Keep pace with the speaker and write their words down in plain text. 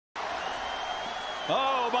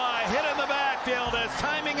Oh, my, hit in the backfield is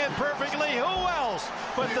timing it perfectly. Who else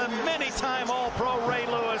but the many-time All-Pro Ray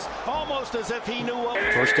Lewis, almost as if he knew what.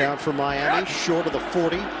 First down for Miami, short of the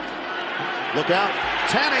 40. Look out,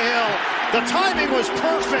 Tannehill. The timing was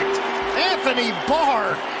perfect. Anthony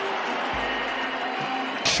Barr.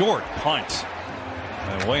 Short punt.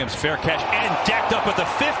 And Williams fair catch and decked up at the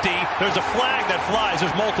 50. There's a flag that flies.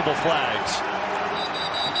 There's multiple flags.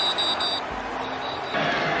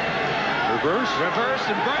 Reverse,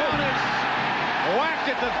 and Brown is whacked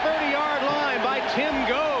at the 30-yard line by Tim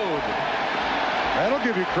Goad. That'll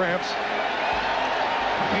give you cramps.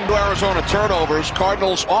 Arizona turnovers.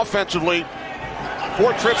 Cardinals offensively,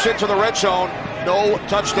 4 trips into the red zone, no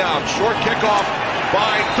touchdown. Short kickoff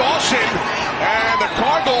by Dawson, and the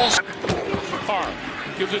Cardinals.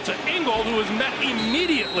 Gives it to Ingold, who is met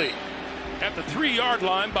immediately at the 3-yard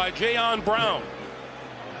line by Jayon Brown.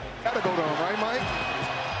 Gotta go down, right, Mike?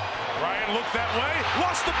 Ryan looked that way,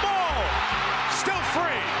 lost the ball, still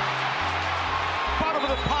free. Bottom of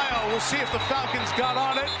the pile, we'll see if the Falcons got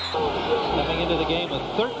on it. Coming into the game with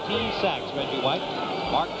 13 sacks, Reggie White.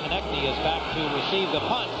 Mark Konechny is back to receive the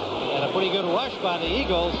punt. And a pretty good rush by the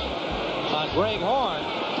Eagles on Greg Horn.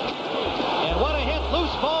 And what a hit,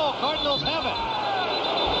 loose ball, Cardinals have it.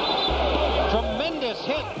 Tremendous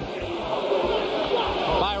hit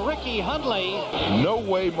by Ricky Hundley. No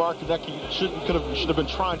way Mark Konechny should have been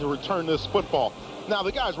trying to return this football. Now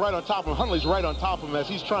the guy's right on top of him. Hundley's right on top of him as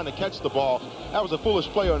he's trying to catch the ball. That was a foolish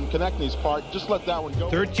play on Konechny's part. Just let that one go.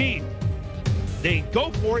 13. They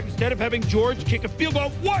go for it instead of having George kick a field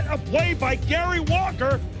goal. What a play by Gary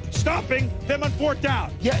Walker, stopping them on 4th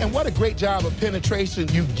down. Yeah, and what a great job of penetration.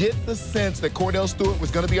 You get the sense that Cordell Stewart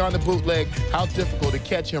was going to be on the bootleg. How difficult to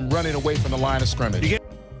catch him running away from the line of scrimmage.